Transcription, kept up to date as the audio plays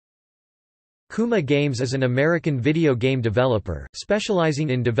KUMA Games is an American video game developer, specializing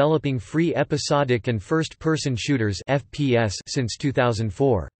in developing free episodic and first-person shooters (FPS) since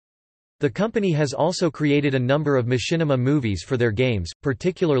 2004. The company has also created a number of machinima movies for their games,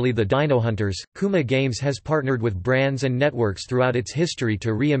 particularly the Dino Hunters. KUMA Games has partnered with brands and networks throughout its history to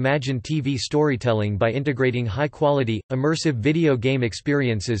reimagine TV storytelling by integrating high-quality, immersive video game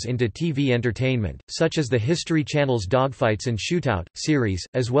experiences into TV entertainment, such as the History Channel's Dogfights and Shootout series,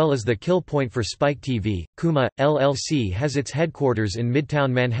 as well as the Kill Point for Spike TV. KUMA, LLC has its headquarters in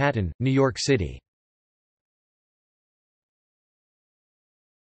Midtown Manhattan, New York City.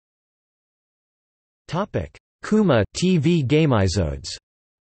 KUMA TV Gameisodes.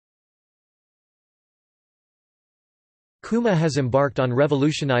 KUMA has embarked on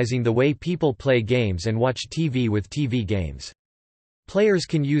revolutionizing the way people play games and watch TV with TV games. Players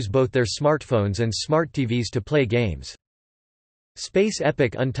can use both their smartphones and smart TVs to play games. Space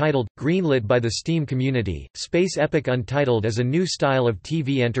Epic Untitled – Greenlit by the Steam community, Space Epic Untitled is a new style of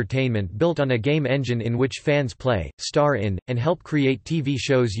TV entertainment built on a game engine in which fans play, star in, and help create TV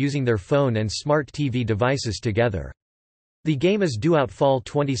shows using their phone and smart TV devices together. The game is due out fall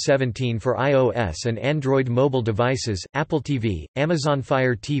 2017 for iOS and Android mobile devices, Apple TV, Amazon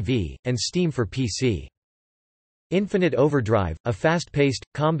Fire TV, and Steam for PC. Infinite Overdrive, a fast-paced,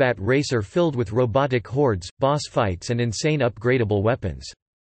 combat racer filled with robotic hordes, boss fights and insane upgradable weapons.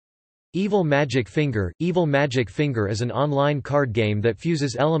 Evil Magic Finger. Evil Magic Finger is an online card game that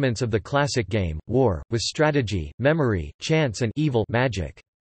fuses elements of the classic game, War, with strategy, memory, chance and evil magic.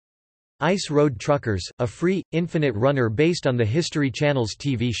 Ice Road Truckers, a free, infinite runner based on the History Channel's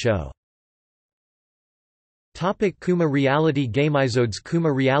TV show. KUMA Reality Gameisodes.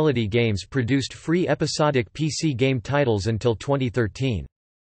 KUMA Reality Games produced free episodic PC game titles until 2013.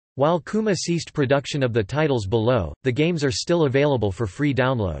 While KUMA ceased production of the titles below, the games are still available for free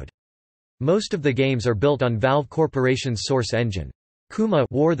download. Most of the games are built on Valve Corporation's Source engine. KUMA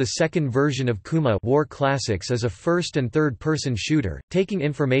War. The second version of KUMA War Classics is a first- and third-person shooter, taking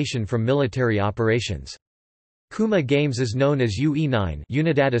information from military operations. KUMA Games is known as UE9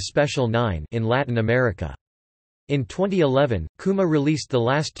 Unidad Especial 9 in Latin America. In 2011, KUMA released the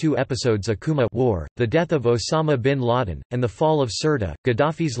last two episodes of KUMA War, The Death of Osama bin Laden, and The Fall of Sirte,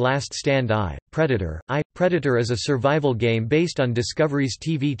 Gaddafi's Last Stand. Predator. Predator is a survival game based on Discovery's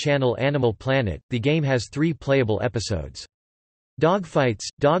TV channel Animal Planet. The game has 3 playable episodes. Dogfights.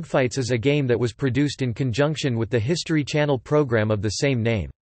 Dogfights is a game that was produced in conjunction with the History Channel program of the same name.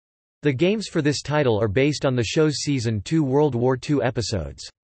 The games for this title are based on the show's Season 2 World War II episodes.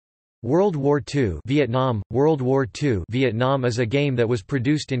 World War II Vietnam. World War II Vietnam is a game that was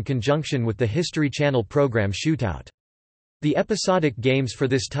produced in conjunction with the History Channel program Shootout. The episodic games for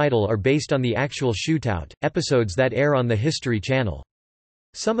this title are based on the actual Shootout episodes that air on the History Channel.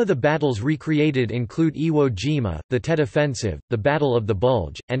 Some of the battles recreated include Iwo Jima, the Tet Offensive, the Battle of the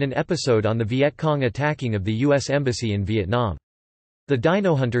Bulge, and an episode on the Viet Cong attacking of the U.S. Embassy in Vietnam. The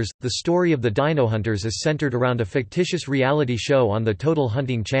Dino Hunters. The story of the Dino Hunters is centered around a fictitious reality show on the Total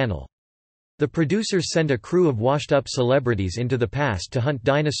Hunting Channel. The producers send a crew of washed-up celebrities into the past to hunt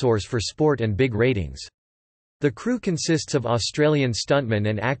dinosaurs for sport and big ratings. The crew consists of Australian stuntman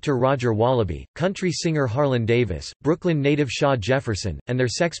and actor Roger Wallaby, country singer Harlan Davis, Brooklyn native Shaw Jefferson, and their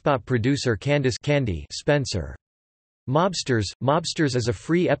sexpot producer Candace "Candy" Spencer. Mobsters. Mobsters is a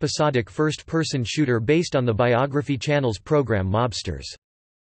free episodic first-person shooter based on the Biography Channel's program Mobsters.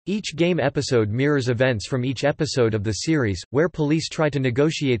 Each game episode mirrors events from each episode of the series, where police try to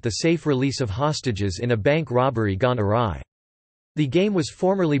negotiate the safe release of hostages in a bank robbery gone awry. The game was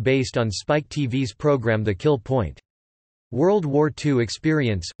formerly based on Spike TV's program The Kill Point. World War II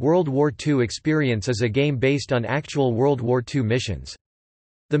Experience. World War II Experience is a game based on actual World War II missions.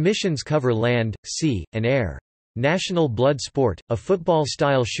 The missions cover land, sea, and air. National Blood Sport, a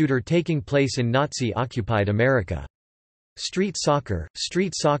football-style shooter taking place in Nazi-occupied America. Street Soccer.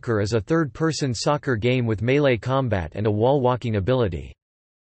 Street Soccer is a third-person soccer game with melee combat and a wall-walking ability.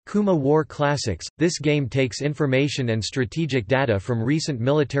 KUMA War Classics. This game takes information and strategic data from recent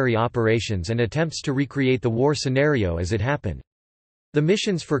military operations and attempts to recreate the war scenario as it happened. The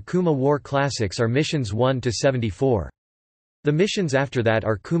missions for KUMA War Classics are missions 1 to 74. The missions after that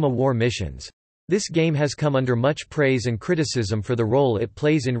are KUMA War missions. This game has come under much praise and criticism for the role it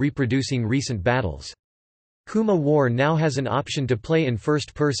plays in reproducing recent battles. KUMA War now has an option to play in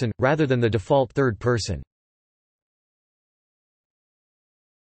first person, rather than the default third person.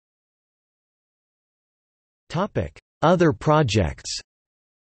 Other projects.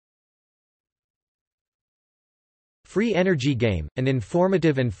 Free Energy Game, an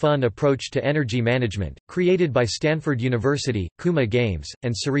informative and fun approach to energy management, created by Stanford University, KUMA Games,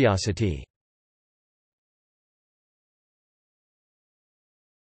 and Curiosity.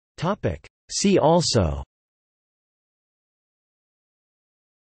 See also: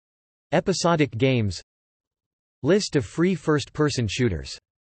 Episodic games, List of free first-person shooters.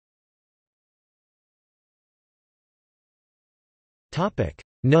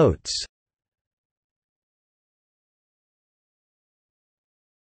 Notes.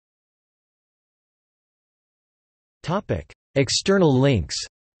 External links.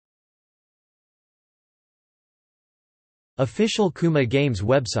 Official Kuma Games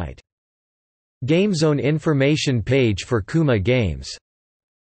website. GameZone information page for Kuma Games.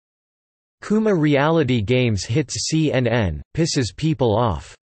 Kuma Reality Games hits CNN, pisses people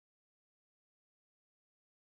off.